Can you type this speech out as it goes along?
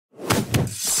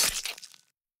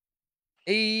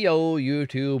Hey, yo,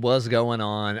 YouTube, what's going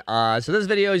on? So this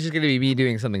video is just going to be me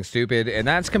doing something stupid, and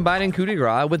that's combining Coup de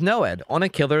Grace with NOED on a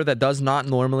killer that does not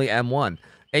normally M1,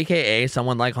 aka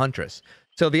someone like Huntress.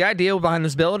 So the idea behind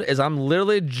this build is I'm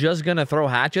literally just going to throw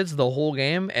hatchets the whole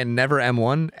game and never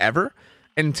M1 ever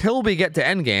until we get to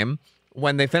endgame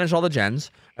when they finish all the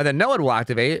gens, and then NOED will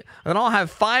activate, and then I'll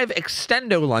have 5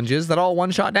 extendo lunges that all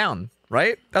one-shot down,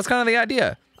 right? That's kind of the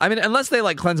idea. I mean, unless they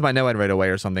like cleanse my NOED right away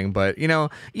or something, but you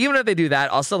know, even if they do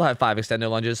that, I'll still have 5 extendo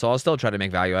lunges, so I'll still try to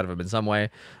make value out of them in some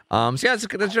way. So yeah,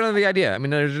 that's generally the idea. I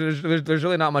mean, there's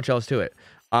really not much else to it.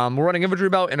 We're running infantry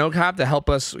belt and OhTofu to help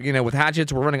us, you know, with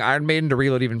hatchets. We're running Iron Maiden to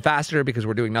reload even faster because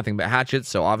we're doing nothing but hatchets,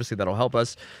 so obviously that'll help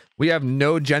us. We have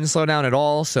no gen slowdown at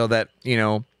all, so that, you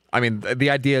know, I mean, the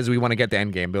idea is we want to get the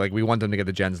end game, but like we want them to get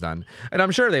the gens done, and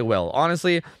I'm sure they will.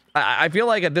 Honestly, I feel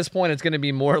like at this point it's going to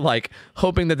be more like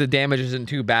hoping that the damage isn't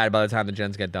too bad by the time the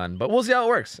gens get done, but we'll see how it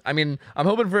works. I mean, I'm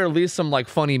hoping for at least some like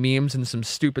funny memes and some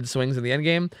stupid swings in the end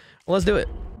game. Well, let's do it.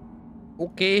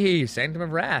 Okay, Sanctum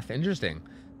of Wrath, interesting.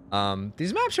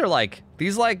 These maps are like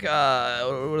what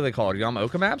are they called?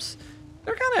 Yamaoka maps.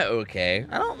 They're kind of okay.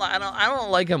 I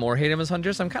don't like him or hate him as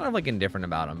Huntress. I'm kind of like indifferent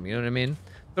about him. You know what I mean?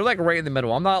 They're like right in the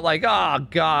middle. I'm not like, oh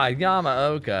god,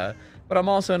 Yamaoka, but I'm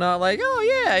also not like,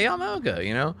 oh yeah, Yamaoka.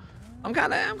 You know, I'm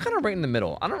kind of right in the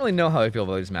middle. I don't really know how I feel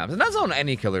about these maps, and that's on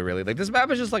any killer really. Like this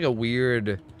map is just like a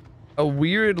weird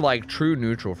like true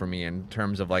neutral for me in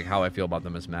terms of like how I feel about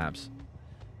them as maps.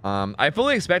 I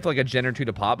fully expect like a gen or 2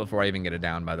 to pop before I even get it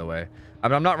down. By the way, I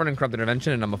mean, I'm not running Corrupt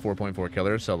Intervention, and I'm a 4.4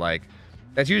 killer, so like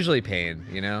that's usually pain.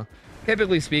 You know,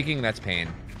 typically speaking, that's pain.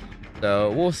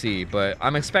 So we'll see, but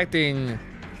I'm expecting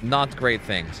not great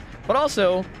things. But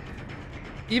also,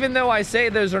 even though I say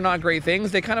those are not great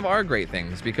things, they kind of are great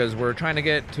things because we're trying to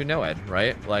get to NOED,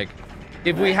 right? Like,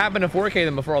 if we happen to 4K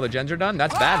them before all the gens are done,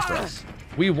 that's bad for us.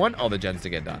 We want all the gens to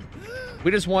get done. We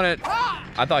just want it.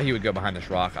 I thought he would go behind this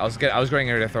rock. I was going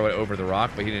ready to throw it over the rock,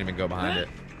 but he didn't even go behind it.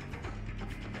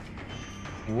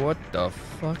 What the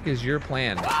fuck is your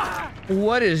plan?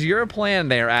 What is your plan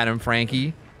there, Adam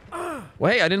Frankie?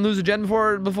 Well, hey, I didn't lose a gen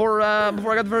before I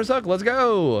got the first hook. Let's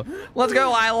go. Let's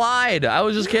go. I lied. I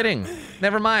was just kidding.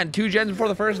 Never mind. 2 gens before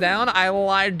the first down. I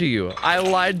lied to you. I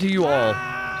lied to you all.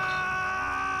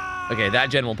 Okay, that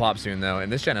gen will pop soon, though.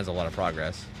 And this gen has a lot of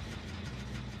progress.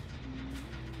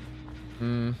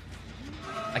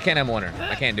 I can't M1 her.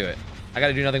 I can't do it. I got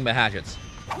to do nothing but hatchets.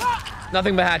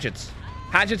 Nothing but hatchets.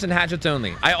 Hatchets and hatchets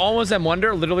only. I almost M1'd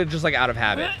her, literally just like out of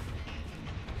habit.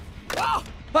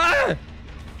 Ah!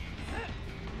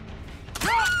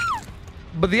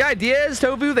 But the idea is,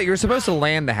 Tofu, that you're supposed to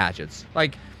land the hatchets.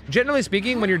 Like, generally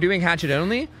speaking, when you're doing hatchet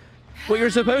only, what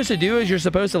you're supposed to do is you're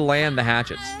supposed to land the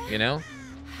hatchets, you know?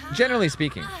 Generally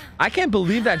speaking. I can't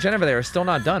believe that gen over there is still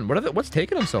not done. What's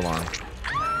taking him so long?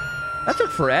 That took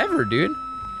forever, dude.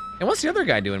 And what's the other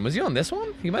guy doing? Was he on this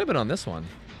one? He might have been on this one.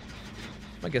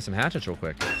 Might get some hatchets real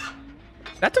quick.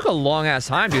 That took a long-ass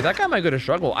time, dude. That guy might go to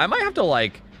struggle. I might have to,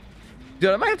 like...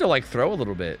 Dude, I might have to, like, throw a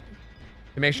little bit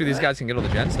to make sure these guys can get all the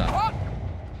gen stuff.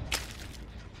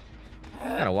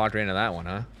 Kind of walked right into that one,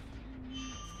 huh?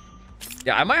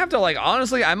 Yeah, I might have to, like,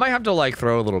 honestly, I might have to, like,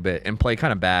 throw a little bit and play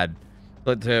kind of bad,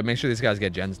 but to make sure these guys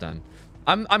get gens done.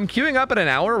 I'm queuing up at an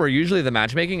hour where usually the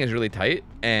matchmaking is really tight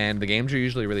and the games are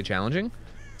usually really challenging.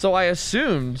 So I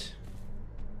assumed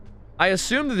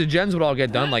that the gens would all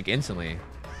get done, like, instantly,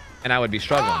 and I would be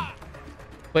struggling.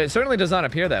 But it certainly does not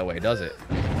appear that way, does it?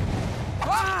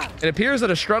 It appears that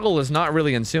a struggle is not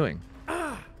really ensuing.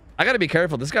 I gotta be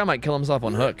careful. This guy might kill himself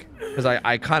on hook because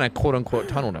I kind of quote-unquote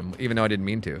tunneled him, even though I didn't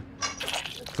mean to.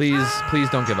 Please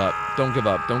don't give up. Don't give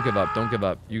up. Don't give up. Don't give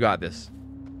up. You got this.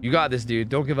 You got this, dude.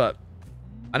 Don't give up.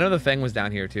 I know the Feng was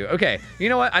down here, too. Okay, you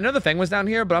know what? I know the Feng was down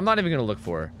here, but I'm not even gonna look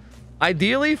for her.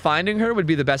 Ideally, finding her would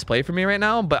be the best play for me right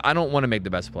now, but I don't want to make the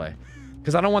best play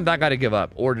because I don't want that guy to give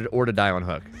up or to die on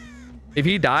hook. If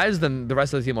he dies, then the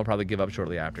rest of the team will probably give up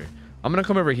shortly after. I'm gonna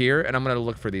come over here and I'm gonna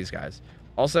look for these guys.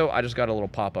 Also, I just got a little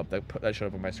pop-up that showed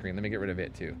up on my screen. Let me get rid of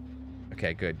it too.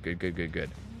 Okay, good.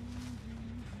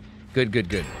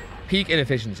 Peak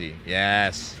inefficiency.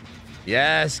 Yes.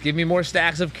 Yes. Give me more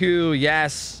stacks of Q.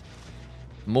 Yes.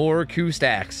 More Q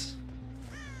stacks.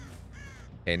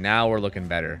 Okay, now we're looking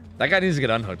better. That guy needs to get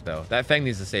unhooked though. That Feng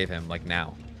needs to save him like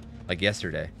now. Like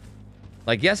yesterday.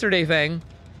 Like yesterday, Feng.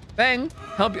 Feng,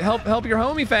 help your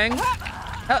homie, Feng.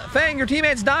 Feng, your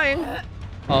teammate's dying.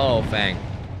 Oh, Feng.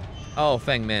 Oh,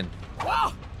 Feng Min.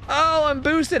 Oh, I'm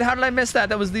boosted. How did I miss that?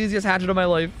 That was the easiest hatchet of my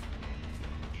life.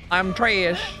 I'm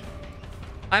trash.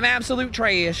 I'm absolute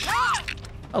trash.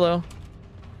 Hello.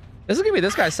 This is gonna be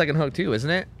this guy's second hook too, isn't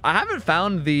it? I haven't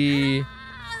found the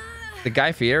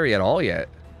Guy Fieri at all yet.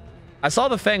 I saw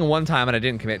the Fang one time and I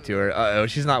didn't commit to her. Uh-oh,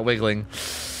 she's not wiggling.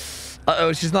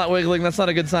 Uh-oh, she's not wiggling. That's not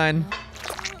a good sign.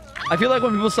 I feel like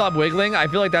when people stop wiggling, I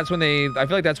feel like that's when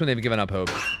they've given up hope.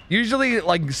 Usually,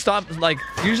 like,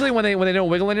 usually when they don't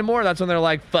wiggle anymore, that's when they're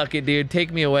like, fuck it, dude,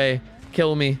 take me away,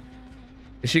 kill me.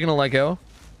 Is she gonna let go?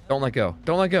 Don't let go.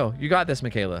 Don't let go. You got this,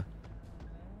 Michaela.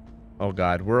 Oh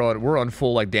god, we're on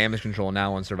full like damage control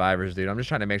now on survivors, dude. I'm just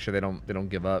trying to make sure they don't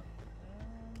give up.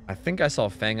 I think I saw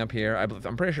Fang up here.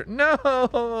 I'm pretty sure.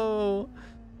 No,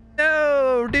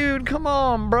 no, dude, come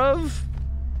on, bruv.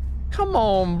 Come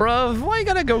on, bruv. Why you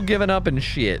gotta go giving up and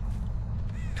shit?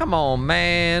 Come on,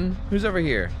 man. Who's over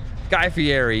here? Guy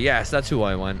Fieri. Yes, that's who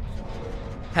I want.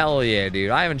 Hell yeah,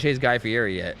 dude. I haven't chased Guy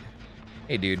Fieri yet.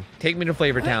 Hey, dude. Take me to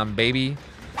Flavortown, baby.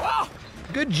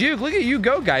 Good juke. Look at you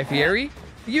go, Guy Fieri.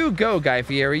 You go, Guy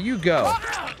Fieri. You go.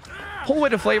 Whole way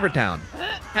to Flavortown.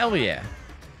 Hell yeah.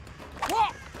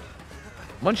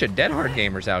 Bunch of dead hard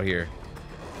gamers out here.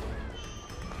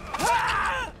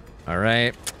 All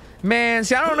right. Man,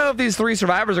 see, I don't know if these 3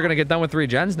 survivors are going to get done with 3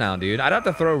 gens now, dude. I'd have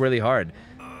to throw really hard.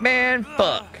 Man,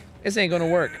 fuck. This ain't going to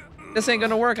work. This ain't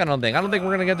going to work, I don't think. I don't think we're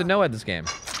going to get the NOED this game.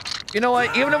 You know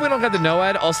what? Even if we don't get the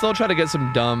NOED, I'll still try to get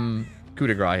some dumb coup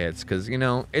de grace hits. Because, you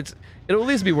know, it'll at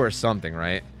least be worth something,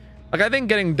 right? Like, I think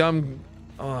getting dumb...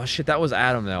 Oh, shit, that was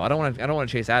Adam, though. I don't want to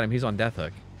chase Adam. He's on Death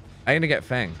Hook. I need to get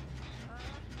Fang.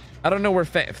 I don't know where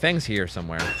Fang's here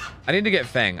somewhere. I need to get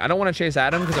Fang. I don't want to chase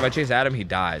Adam, because if I chase Adam, he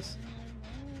dies.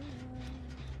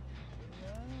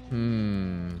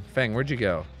 Fang, where'd you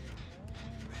go?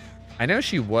 I know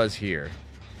she was here.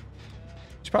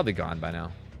 She's probably gone by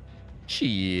now.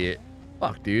 Shit.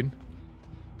 Fuck, dude.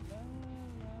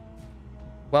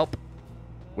 Welp.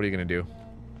 What are you gonna do?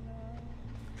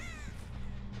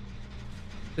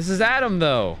 This is Adam,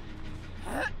 though.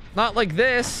 Not like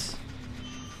this.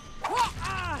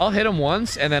 I'll hit him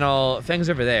once, and then Fang's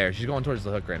over there. She's going towards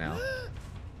the hook right now.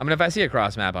 I mean, if I see a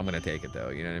cross map, I'm gonna take it, though.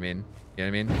 You know what I mean? You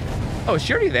know what I mean? Oh, is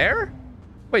she already there?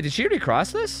 Wait, did she already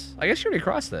cross this? I guess she already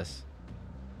crossed this.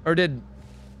 Or did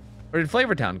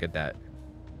Flavortown get that?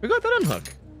 Who got that unhook?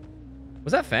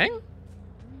 Was that Fang?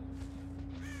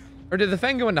 Or did the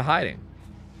Fang go into hiding?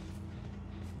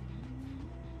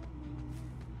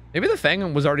 Maybe the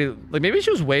Fang was already... Like, maybe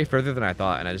she was way further than I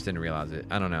thought, and I just didn't realize it.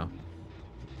 I don't know.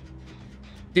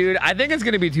 Dude, I think it's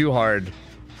going to be too hard.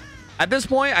 At this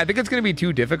point, I think it's going to be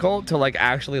too difficult to, like,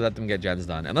 actually let them get gens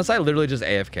done. Unless I literally just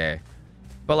AFK.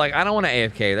 But, like, I don't want to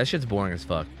AFK. That shit's boring as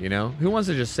fuck, you know? Who wants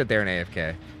to just sit there and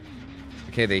AFK?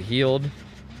 Okay, they healed.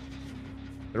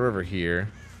 They're over here.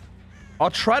 I'll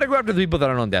try to go after the people that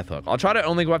are on Death Hook. I'll try to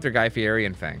only go after Guy Fieri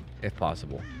and Fang, if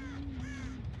possible.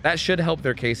 That should help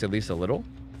their case at least a little.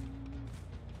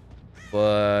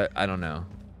 But, I don't know.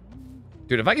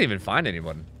 Dude, if I can even find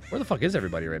anyone. Where the fuck is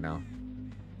everybody right now?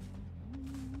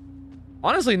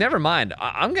 Honestly, never mind.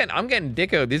 I'm getting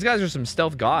dickoed. These guys are some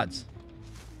stealth gods.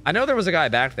 I know there was a guy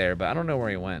back there, but I don't know where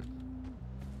he went.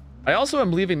 I also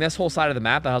am leaving this whole side of the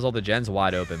map that has all the gens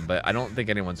wide open, but I don't think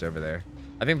anyone's over there.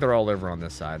 I think they're all over on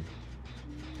this side.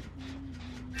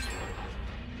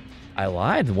 I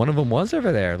lied. One of them was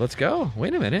over there. Let's go.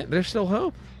 Wait a minute. There's still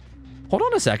hope. Hold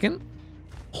on a second.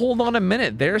 Hold on a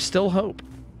minute. There's still hope.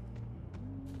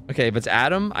 Okay, if it's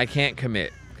Adam, I can't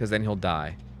commit, because then he'll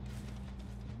die.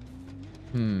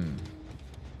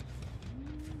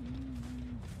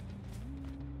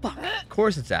 Fuck. Of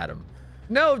course it's Adam.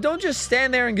 No, don't just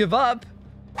stand there and give up.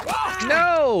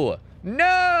 No!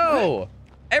 No!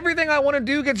 Everything I want to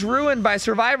do gets ruined by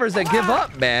survivors that give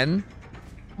up, man.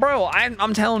 Bro,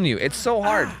 I'm telling you, it's so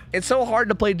hard. It's so hard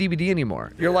to play DBD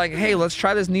anymore. You're like, hey, let's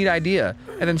try this neat idea.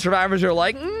 And then survivors are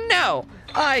like, no,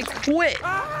 I quit.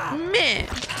 Meh.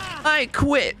 I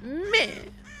quit. Meh.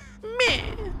 Meh.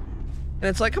 And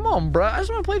it's like, come on, bro. I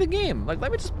just want to play the game. Like,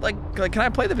 let me just, like, can I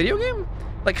play the video game?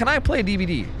 Like, can I play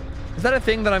DBD? Is that a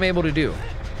thing that I'm able to do?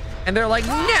 And they're like,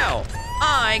 no,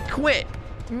 I quit.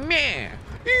 Meh.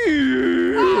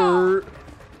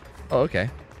 Oh, okay.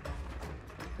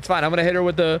 It's fine. I'm going to hit her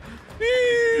with the...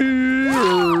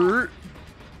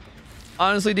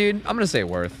 Honestly, dude, I'm going to say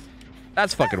worth.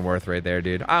 That's fucking worth right there,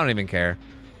 dude. I don't even care.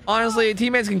 Honestly,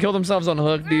 teammates can kill themselves on the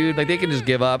hook, dude. Like, they can just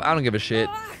give up. I don't give a shit.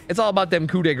 It's all about them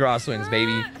coup de grace swings,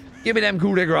 baby. Give me them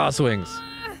coup de grace swings.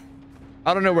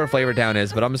 I don't know where Flavortown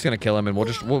is, but I'm just going to kill him, and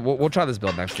we'll try this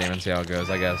build next game and see how it goes,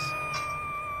 I guess.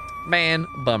 Man,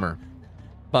 bummer.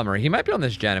 Bummer. He might be on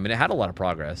this gen. I mean, it had a lot of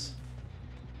progress.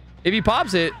 If he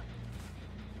pops it...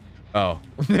 Oh,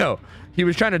 no. He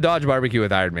was trying to dodge barbecue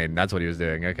with Iron Maiden. That's what he was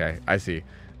doing. Okay, I see.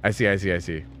 I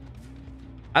see.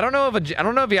 I don't know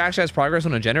if he actually has progress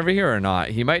on a gen over here or not.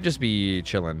 He might just be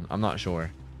chilling. I'm not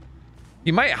sure.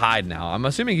 He might hide now. I'm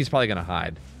assuming he's probably going to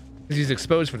hide. Because he's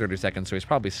exposed for 30 seconds, so he's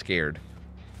probably scared.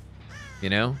 You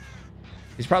know?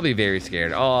 He's probably very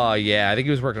scared. Oh, yeah. I think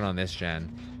he was working on this gen.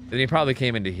 Then he probably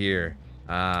came into here.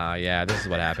 Yeah, this is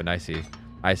what happened. I see.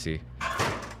 I see.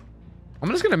 I'm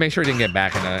just going to make sure he didn't get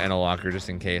back in a locker just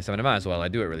in case. I mean, I might as well. I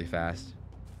do it really fast.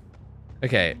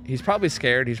 Okay, he's probably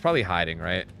scared. He's probably hiding,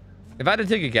 right? If I had to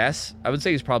take a guess, I would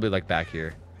say he's probably, like, back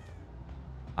here.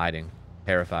 Hiding.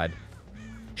 Terrified.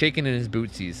 Shaking in his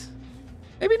bootsies.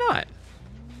 Maybe not.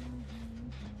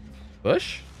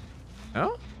 Bush?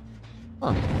 No?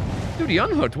 Huh. Dude, he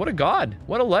unhooked. What a god.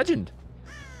 What a legend.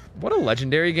 What a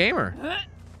legendary gamer.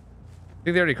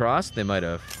 Think they already crossed? They might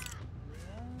have.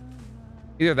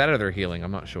 Either that or they're healing.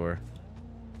 I'm not sure.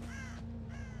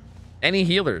 Any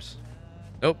healers?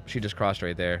 Nope, she just crossed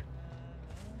right there.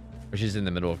 Or she's in the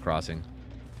middle of crossing.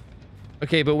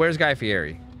 Okay, but where's Guy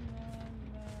Fieri?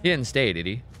 He didn't stay, did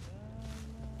he?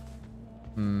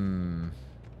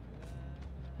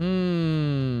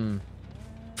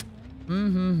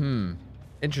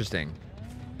 Interesting.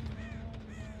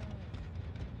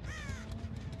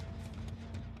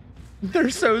 They're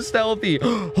so stealthy.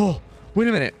 Oh, wait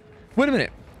a minute. Wait a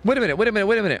minute. Wait a minute. Wait a minute.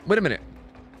 Wait a minute. Wait a minute.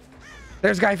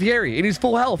 There's Guy Fieri, and he's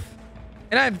full health.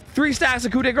 And I have 3 stacks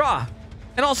of Coup de Grace.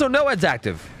 And also NOED's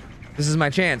active. This is my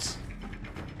chance.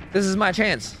 This is my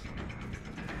chance.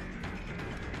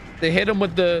 They hit him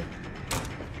with the...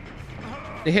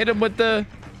 They hit him with the...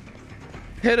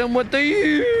 Hit him with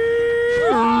the...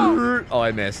 Oh,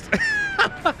 I missed.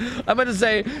 I'm going to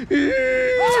say...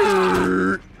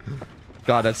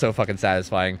 God, that's so fucking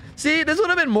satisfying. See, this would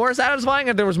have been more satisfying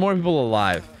if there was more people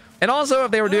alive. And also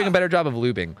if they were doing a better job of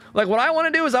looping. Like, what I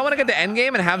want to do is I want to get to endgame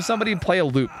and have somebody play a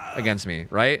loop against me,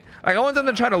 right? Like, I want them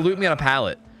to try to loop me on a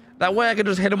pallet. That way I could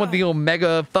just hit them with the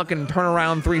Omega fucking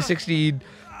turnaround 360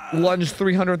 lunge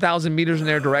 300,000 meters in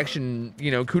their direction, you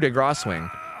know, coup de grace swing.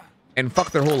 And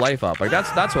fuck their whole life up. Like,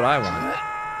 that's what I want.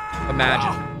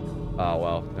 Imagine. Oh,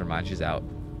 well, never mind. She's out.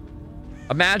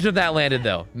 Imagine if that landed,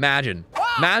 though. Imagine.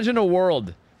 Imagine a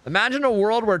world. Imagine a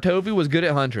world where Tofu was good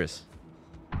at Huntress.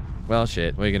 Well,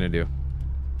 shit. What are you gonna do?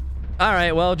 All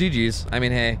right. Well, GG's. I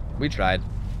mean, hey, we tried.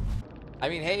 I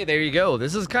mean, hey, there you go.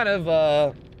 This is kind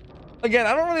of, again,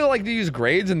 I don't really like to use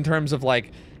grades in terms of,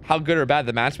 like, how good or bad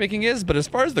the matchmaking is. But as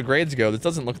far as the grades go, this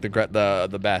doesn't look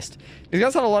the best. These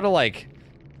guys had a lot of, like,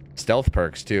 stealth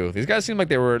perks, too. These guys seem like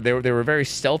they were very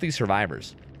stealthy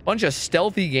survivors. Bunch of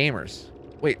stealthy gamers.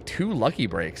 Wait, 2 lucky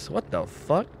breaks. What the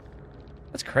fuck?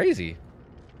 That's crazy.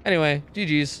 Anyway,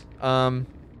 GG's.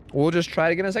 We'll just try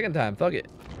it again a second time. Fuck it.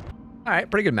 All right,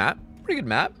 pretty good map. Pretty good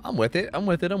map. I'm with it. I'm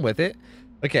with it. I'm with it.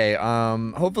 Okay,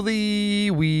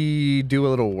 hopefully we do a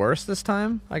little worse this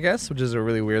time, I guess, which is a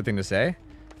really weird thing to say.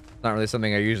 Not really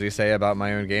something I usually say about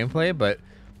my own gameplay, but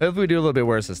hopefully we do a little bit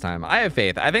worse this time. I have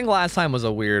faith. I think last time was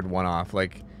a weird one-off.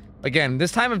 Like, again,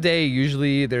 this time of day,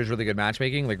 usually there's really good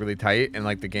matchmaking, like really tight, and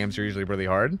like the games are usually really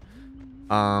hard.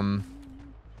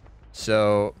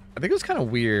 So I think it was kind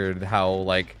of weird how,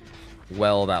 like,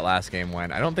 well that last game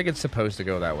went. I don't think it's supposed to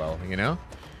go that well, you know?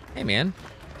 Hey, man.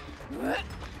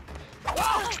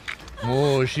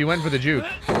 Oh, she went for the juke.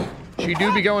 She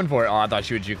do be going for it. Oh, I thought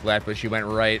she would juke left, but she went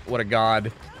right. What a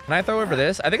god. Can I throw her for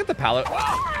this? I think at the pallet.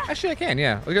 Actually, I can,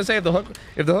 yeah. I was gonna say if the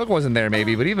hook wasn't there,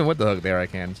 maybe, but even with the hook there, I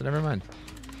can, so never mind.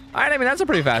 All right, I mean, that's a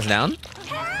pretty fast down.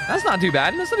 That's not too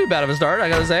bad. That's not too bad of a start, I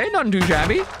gotta say. Nothing too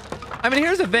shabby. I mean,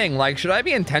 here's the thing. Like, should I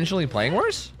be intentionally playing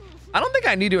worse? I don't think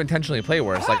I need to intentionally play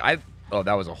worse. Like, oh,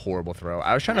 that was a horrible throw.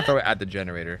 I was trying to throw it at the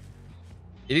generator.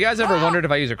 If you guys ever wondered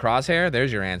if I use a crosshair,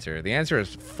 there's your answer. The answer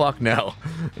is fuck no.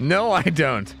 No, I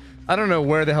don't. I don't know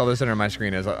where the hell the center of my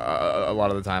screen is a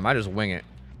lot of the time. I just wing it.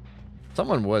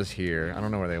 Someone was here. I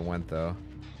don't know where they went, though.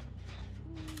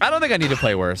 I don't think I need to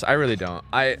play worse. I really don't.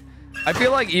 I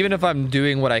feel like even if I'm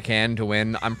doing what I can to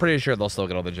win, I'm pretty sure they'll still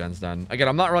get all the gens done. Again,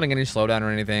 I'm not running any slowdown or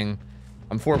anything.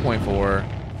 I'm 4.4.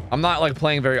 I'm not, like,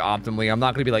 playing very optimally. I'm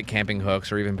not going to be, like, camping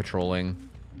hooks or even patrolling.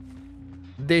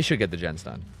 They should get the gens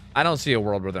done. I don't see a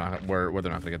world where they're not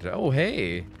going to get to. Oh,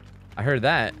 hey. I heard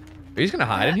that. Are you just going to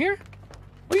hide in here?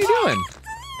 What are you doing?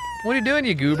 What are you doing,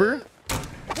 you goober?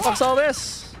 What's all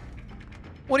this?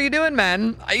 What are you doing,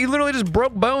 man? You literally just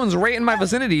broke bones right in my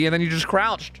vicinity, and then you just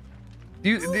crouched.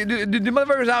 Do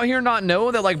motherfuckers out here not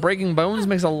know that, like, breaking bones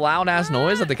makes a loud-ass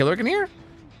noise that the killer can hear?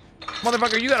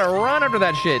 Motherfucker, you gotta run after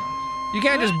that shit. You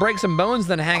can't just break some bones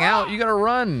then hang out. You gotta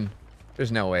run.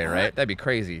 There's no way, right? That'd be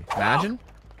crazy. Imagine.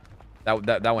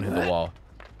 That one hit the wall.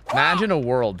 Imagine a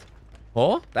world.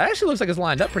 Oh, that actually looks like it's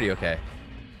lined up pretty okay.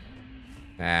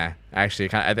 Nah, actually,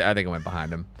 I think it went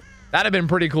behind him. That'd have been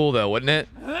pretty cool, though, wouldn't it?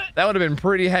 That would have been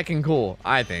pretty heckin' cool,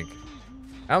 I think.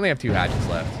 I only have 2 hatchets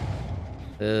left.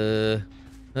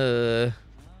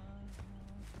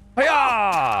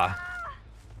 Hiya!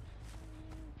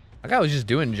 That guy was just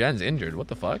doing gens injured. What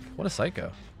the fuck? What a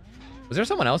psycho. Was there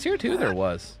someone else here too? There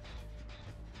was.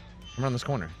 I'm around this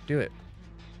corner. Do it.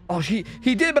 Oh, he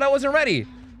did, but I wasn't ready.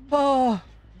 Oh,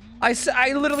 I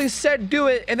literally said do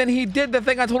it, and then he did the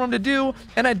thing I told him to do,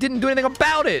 and I didn't do anything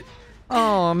about it.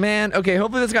 Oh man. Okay,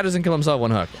 hopefully this guy doesn't kill himself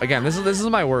one hook. Again, this is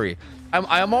my worry.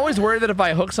 I'm always worried that if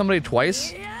I hook somebody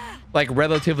twice, like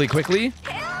relatively quickly,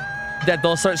 that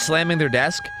they'll start slamming their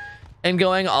desk and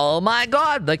going, oh my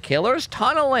god, the killer's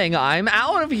tunneling. I'm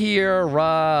out of here.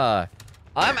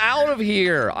 I'm out of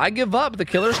here. I give up. The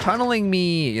killer's tunneling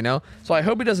me, you know? So I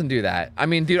hope he doesn't do that. I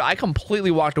mean, dude, I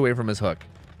completely walked away from his hook.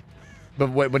 But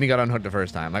when he got unhooked the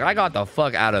first time. Like, I got the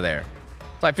fuck out of there.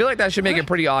 So I feel like that should make it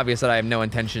pretty obvious that I have no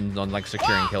intentions on, like,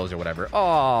 securing kills or whatever.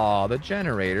 Oh, the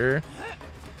generator.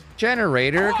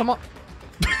 Generator, come on.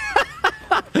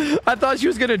 I thought she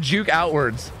was gonna juke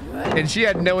outwards. And she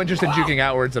had no interest in juking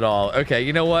outwards at all. Okay,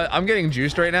 you know what? I'm getting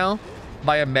juiced right now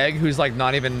by a Meg who's, like,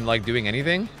 not even, like, doing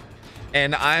anything.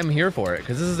 And I'm here for it,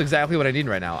 because this is exactly what I need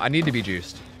right now. I need to be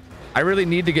juiced. I really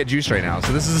need to get juiced right now.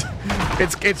 So this is,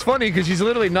 it's funny because she's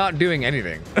literally not doing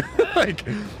anything. Like,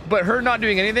 but her not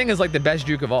doing anything is like the best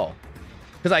juke of all.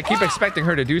 Because I keep expecting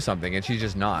her to do something and she's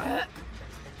just not.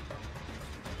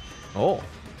 Oh.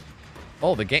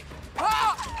 Oh, the game.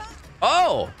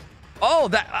 Oh. Oh,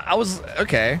 that, I was,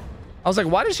 okay. I was like,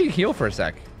 why did she heal for a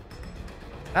sec?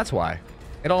 That's why.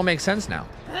 It all makes sense now.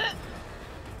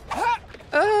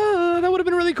 That would have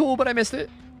been really cool, but I missed it.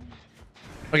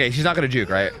 Okay, she's not gonna juke,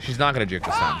 right? She's not gonna juke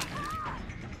this time.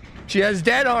 She has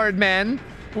dead hard, man.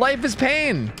 Life is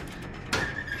pain.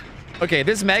 Okay,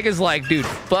 this Meg is like, dude,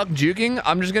 fuck juking.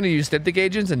 I'm just gonna use styptic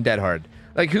agents and dead hard.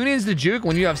 Like, who needs to juke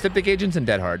when you have styptic agents and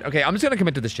dead hard? Okay, I'm just gonna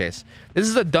commit to this chase. This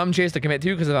is a dumb chase to commit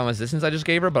to because of how much distance I just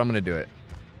gave her, but I'm gonna do it.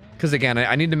 Because again,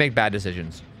 I need to make bad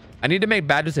decisions. I need to make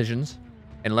bad decisions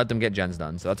and let them get gens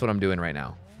done. So that's what I'm doing right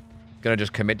now. Gonna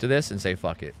just commit to this and say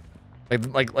fuck it.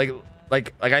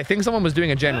 Like I think someone was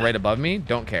doing a gen right above me.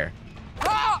 Don't care.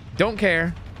 Don't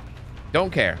care.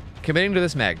 Don't care. Committing to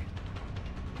this Meg.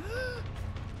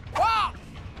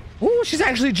 Ooh, she's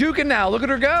actually juking now. Look at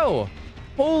her go.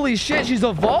 Holy shit, she's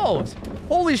evolved.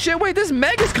 Holy shit, wait, this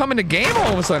Meg is coming to game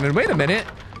all of a sudden. Wait a minute.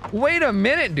 Wait a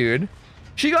minute, dude.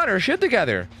 She got her shit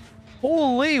together.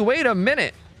 Holy, wait a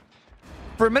minute.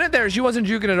 For a minute there, she wasn't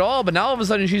juking at all, but now all of a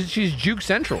sudden she's juke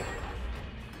central.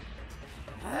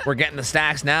 We're getting the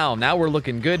stacks now. Now we're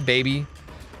looking good, baby.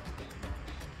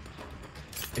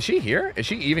 Is she here? Is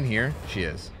she even here? She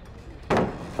is.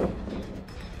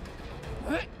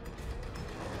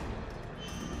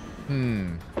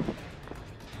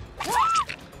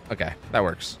 Okay, that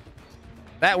works.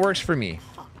 That works for me.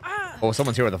 Oh,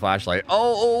 someone's here with a flashlight.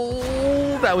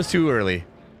 Oh, that was too early.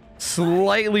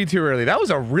 Slightly too early. That was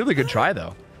a really good try,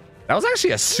 though. That was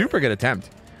actually a super good attempt.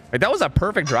 Like, that was a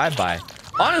perfect drive-by.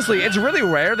 Honestly, it's really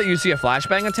rare that you see a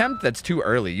flashbang attempt that's too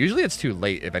early. Usually it's too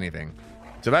late, if anything.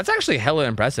 So that's actually hella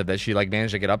impressive that she, like,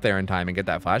 managed to get up there in time and get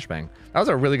that flashbang. That was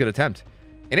a really good attempt.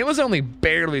 And it was only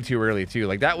barely too early, too.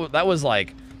 Like, that was,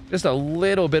 like, just a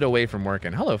little bit away from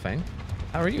working. Hello, Fang.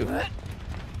 How are you?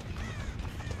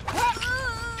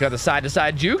 She got the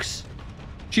side-to-side jukes.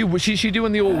 She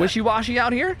doing the old wishy-washy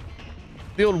out here?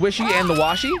 The old wishy and the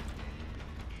washy?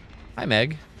 Hi,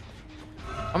 Meg.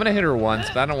 I'm gonna hit her once,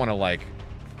 but I don't want to, like,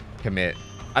 commit.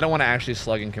 I don't want to actually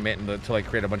slug and commit to like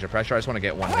create a bunch of pressure. I just want to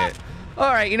get one hit. All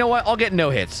right, you know what? I'll get no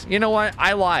hits. You know what?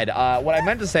 I lied. What I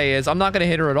meant to say is I'm not gonna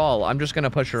hit her at all. I'm just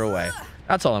gonna push her away.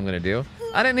 That's all I'm gonna do.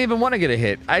 I didn't even want to get a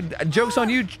hit. Jokes on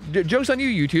you,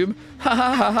 YouTube. Ha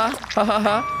ha ha ha ha ha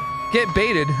ha. Get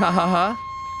baited. Ha ha ha.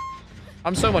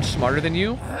 I'm so much smarter than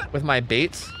you with my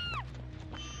baits.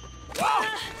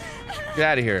 Get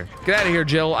out of here. Get out of here,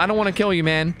 Jill. I don't want to kill you,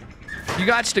 man. You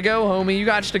gots to go, homie. You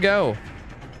gots to go.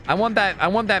 I want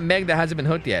that Meg that hasn't been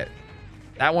hooked yet.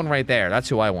 That one right there. That's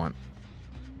who I want.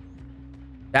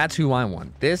 That's who I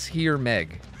want. This here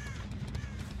Meg.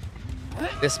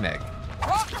 This Meg.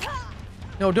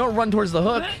 No, don't run towards the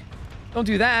hook. Don't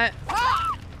do that.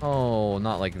 Oh,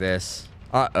 not like this.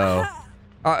 Uh-oh.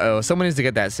 Uh-oh. Someone needs to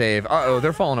get that save. Uh-oh,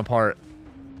 they're falling apart.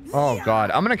 Oh,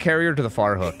 God. I'm going to carry her to the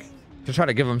far hook to try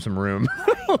to give him some room.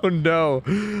 Oh, no.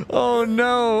 Oh,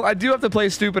 no. I do have to play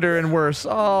stupider and worse.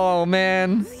 Oh,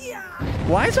 man.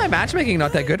 Why is my matchmaking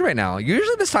not that good right now?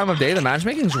 Usually this time of day, the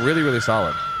matchmaking is really, really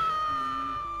solid.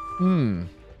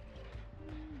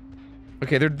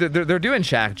 Okay, they're doing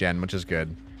Shack Gen, which is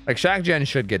good. Like, Shack Gen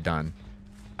should get done.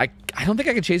 I don't think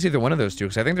I could chase either one of those two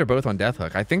because I think they're both on Death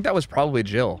Hook. I think that was probably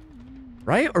Jill.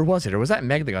 Right? Or was it? Or was that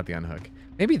Meg that got the unhook?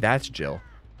 Maybe that's Jill.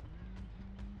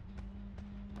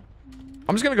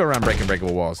 I'm just going to go around breaking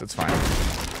breakable walls. It's fine.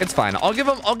 It's fine. I'll give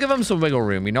them some wiggle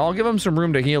room. You know, I'll give them some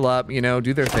room to heal up. You know,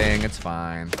 do their thing. It's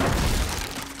fine.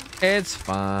 It's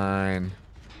fine.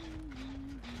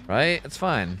 Right? It's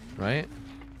fine. Right?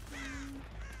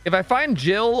 If I find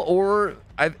Jill or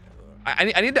I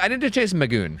need to chase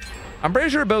Magoon. I'm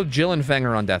pretty sure both Jill and Feng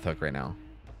are on Death Hook right now.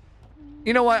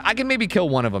 You know what? I can maybe kill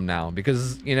one of them now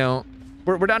because, you know,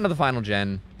 we're down to the final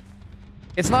gen.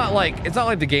 It's not like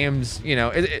the game's, you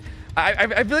know,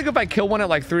 I feel like if I kill one at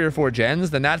like 3 or 4 gens,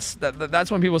 then that's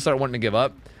when people start wanting to give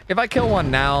up. If I kill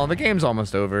one now, the game's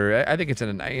almost over. I think it's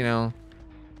in a, you know,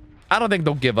 I don't think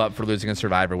they'll give up for losing a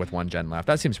survivor with 1 gen left.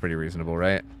 That seems pretty reasonable,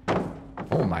 right?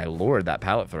 Oh my lord, that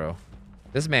pallet throw.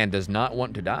 This man does not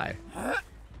want to die.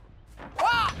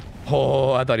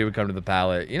 Oh, I thought he would come to the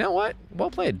pallet. You know what?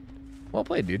 Well played. Well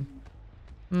played, dude.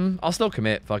 I'll still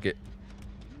commit. Fuck it.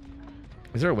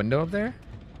 Is there a window up there?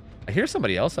 I hear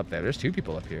somebody else up there. There's 2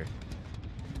 people up here.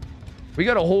 We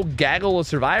got a whole gaggle of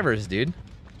survivors, dude.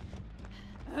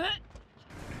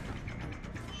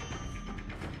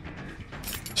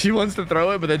 She wants to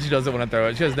throw it, but then she doesn't want to throw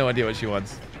it. She has no idea what she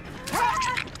wants.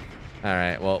 All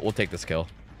right, well, we'll take this kill.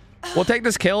 We'll take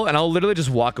this kill, and I'll literally just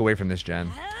walk away from this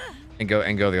gen and go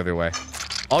the other way.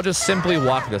 I'll just simply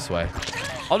walk this way.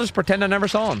 I'll just pretend I never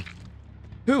saw him.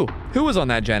 Who was on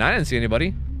that gen? I didn't see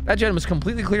anybody. That gen was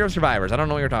completely clear of survivors. I don't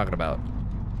know what you're talking about.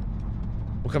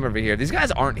 We'll come over here. These guys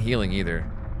aren't healing either.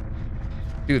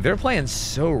 Dude, they're playing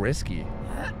so risky.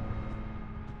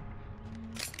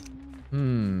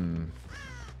 Them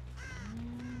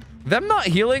not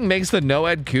healing makes the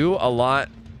NOED Coup a lot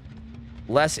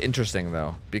less interesting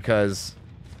though, because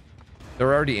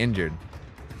they're already injured.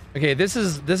 Okay, this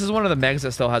is one of the megs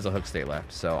that still has a hook state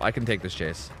left, so I can take this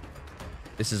chase.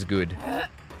 This is good.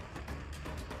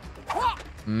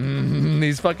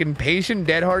 These fucking patient,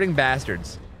 dead-hearting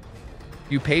bastards.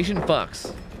 You patient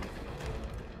fucks.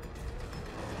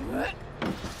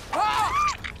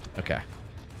 Okay.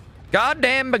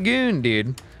 Goddamn Magoon,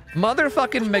 dude.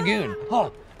 Motherfucking Magoon.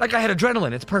 Oh, that guy had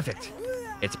adrenaline. It's perfect.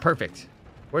 It's perfect.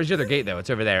 Where's the other gate, though? It's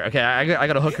over there. Okay, I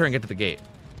gotta hook her and get to the gate.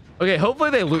 Okay, hopefully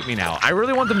they loot me now. I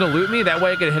really want them to loot me. That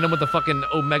way I can hit them with the fucking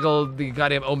the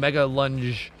goddamn Omega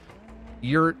lunge.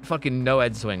 Your fucking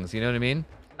NOED swings. You know what I mean?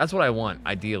 That's what I want,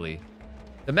 ideally.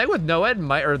 The Meg with NOED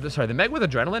might, or sorry, the Meg with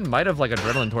adrenaline might have like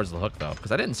adrenaline towards the hook though,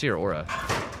 because I didn't see her aura.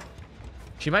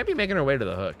 She might be making her way to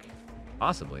the hook,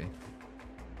 possibly.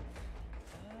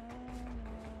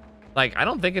 Like, I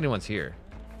don't think anyone's here.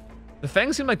 The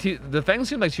Feng seemed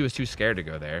like she was too scared to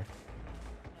go there.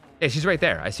 Yeah, she's right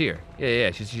there. I see her.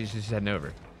 Yeah, she's heading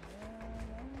over.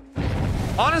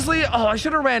 Honestly, oh, I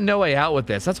should have ran No Way Out with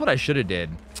this. That's what I should have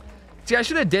did. See, I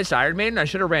should have ditched Iron Maiden. I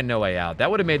should have ran No Way Out.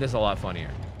 That would have made this a lot funnier.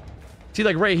 See,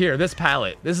 like right here, this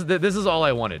pallet. This is all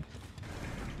I wanted.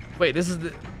 Wait, this is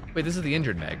the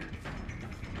injured Meg.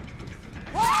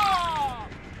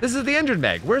 This is the injured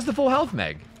Meg. Where's the full health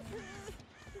Meg?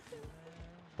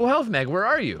 Full health Meg, where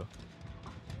are you?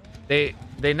 They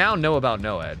now know about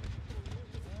NOED.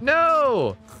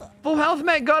 No! Full health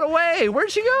Meg got away.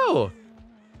 Where'd she go?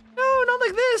 No, not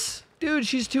like this. Dude,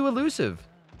 she's too elusive.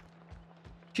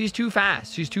 She's too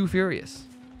fast. She's too furious.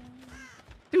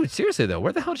 Dude, seriously though,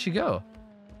 where the hell did she go?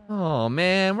 Oh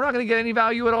man, we're not gonna get any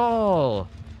value at all.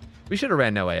 We should have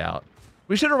ran No Way Out.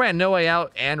 We should have ran No Way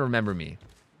Out and Remember Me.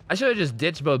 I should have just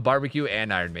ditched both Barbecue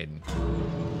and Iron Maiden.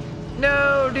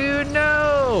 No, dude,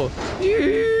 no!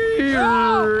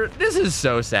 This is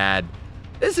so sad.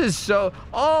 This is so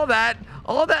all that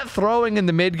throwing in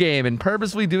the mid game and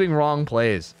purposely doing wrong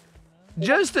plays.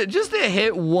 Just to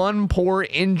hit one poor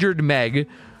injured Meg,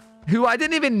 who I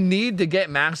didn't even need to get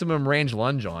maximum range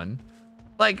lunge on.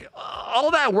 Like,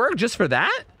 all that work just for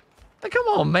that? Like, come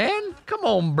on, man. Come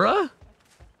on, bruh.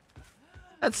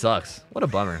 That sucks. What a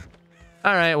bummer.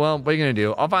 All right, well, what are you gonna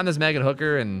do? I'll find this Meg and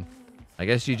hooker, and I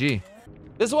guess GG.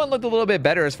 This one looked a little bit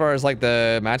better as far as like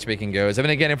the matchmaking goes. I mean,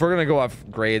 again, if we're gonna go off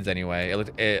grades anyway, it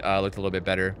looked a little bit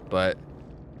better. But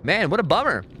man, what a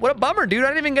bummer! What a bummer, dude!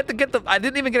 I didn't even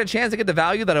get a chance to get the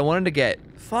value that I wanted to get.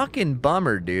 Fucking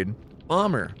bummer, dude.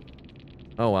 Bummer.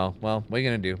 Oh well. Well, what are you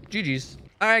gonna do? GG's.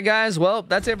 All right, guys. Well,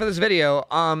 that's it for this video.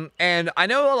 And I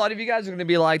know a lot of you guys are gonna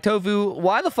be like, Tofu,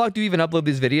 why the fuck do you even upload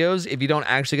these videos if you don't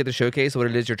actually get to showcase what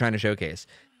it is you're trying to showcase?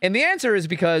 And the answer is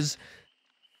because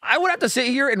I would have to sit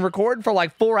here and record for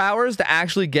like 4 hours to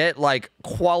actually get like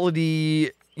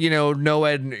quality, you know,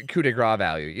 NOED Coup de Grace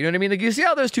value. You know what I mean? Like, you see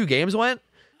how those 2 games went?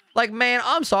 Like, man,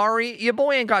 I'm sorry, your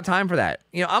boy ain't got time for that.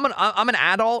 You know, I'm an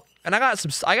adult and I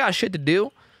got shit to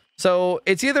do. So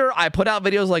it's either I put out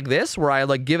videos like this where I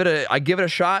like give it a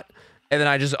shot and then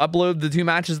I just upload the 2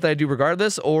 matches that I do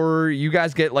regardless, or you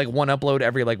guys get like 1 upload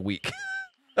every like week.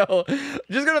 So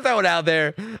just gonna throw it out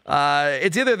there.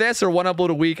 It's either this or one upload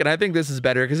a week, and I think this is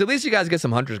better because at least you guys get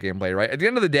some Huntress gameplay, right? At the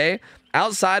end of the day,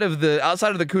 outside of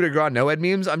the coup de grace NOED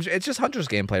memes, it's just Huntress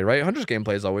gameplay, right? Huntress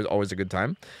gameplay is always a good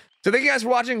time. So thank you guys for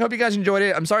watching. Hope you guys enjoyed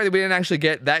it. I'm sorry that we didn't actually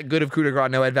get that good of coup de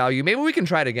grace NOED value. Maybe we can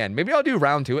try it again. Maybe I'll do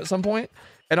round 2 at some point,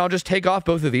 and I'll just take off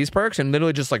both of these perks and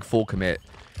literally just like full commit.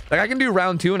 Like I can do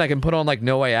round 2 and I can put on like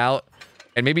No Way Out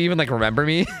and maybe even like Remember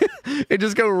Me. And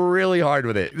just go really hard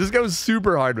with it. Just go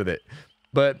super hard with it.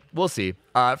 But we'll see.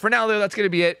 For now though, that's gonna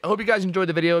be it. I hope you guys enjoyed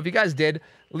the video. If you guys did,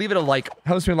 leave it a like.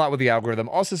 Helps me a lot with the algorithm.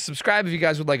 Also subscribe if you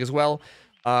guys would like as well.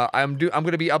 I'm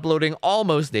gonna be uploading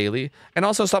almost daily, and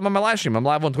also stop by my live stream. I'm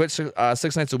live on Twitch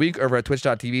 6 nights a week over at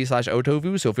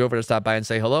twitch.tv/OhTofu. So feel free to stop by and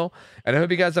say hello. And I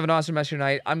hope you guys have an awesome rest of your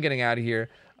night. I'm getting out of here.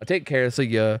 I'll take care. So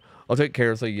yeah.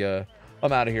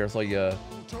 I'm out of here. So yeah.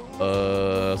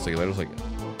 See you later. See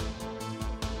you.